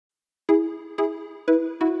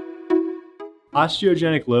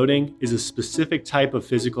Osteogenic loading is a specific type of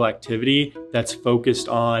physical activity that's focused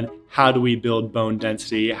on how do we build bone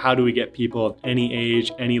density, how do we get people of any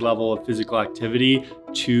age, any level of physical activity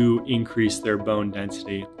to increase their bone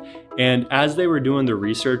density. And as they were doing the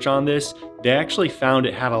research on this, they actually found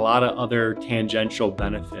it had a lot of other tangential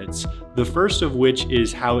benefits. The first of which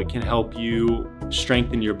is how it can help you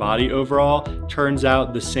strengthen your body overall. Turns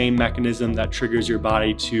out the same mechanism that triggers your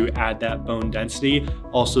body to add that bone density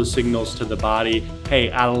also signals to the body, hey,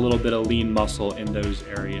 add a little bit of lean muscle in those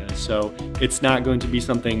areas. So it's not going to be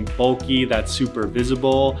something bulky that's super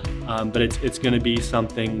visible, but it's going to be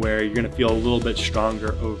something where you're going to feel a little bit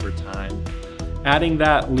stronger over time. Adding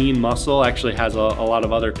that lean muscle actually has a lot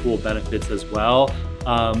of other cool benefits as well.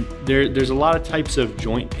 There's a lot of types of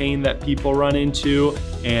joint pain that people run into,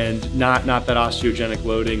 and not that osteogenic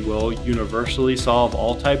loading will universally solve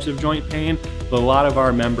all types of joint pain, but a lot of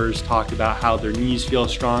our members talked about how their knees feel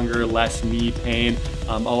stronger, less knee pain,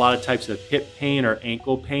 a lot of types of hip pain or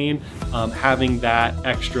ankle pain. Having that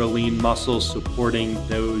extra lean muscle supporting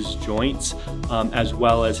those joints, as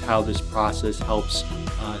well as how this process helps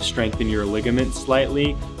strengthen your ligaments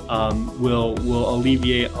slightly, will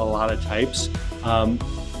alleviate a lot of types.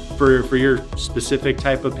 For your specific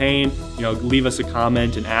type of pain, leave us a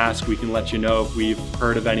comment and ask. We can let you know if we've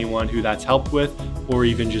heard of anyone who that's helped with, or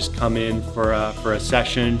even just come in for a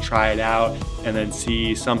session, try it out, and then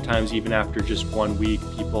see. Sometimes even after just 1 week,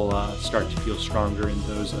 people start to feel stronger in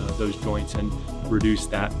those joints and reduce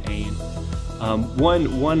that pain.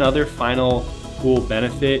 One other final cool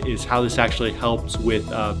benefit is how this actually helps with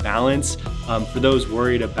balance. For those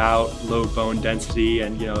worried about low bone density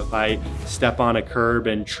and if I step on a curb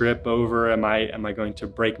and trip over, am I going to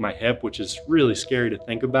break my hip, which is really scary to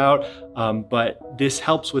think about, but this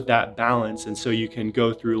helps with that balance, and so you can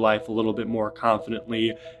go through life a little bit more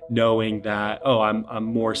confidently, knowing that, oh, I'm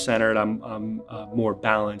more centered, I'm more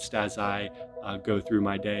balanced as I go through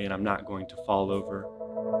my day, and I'm not going to fall over.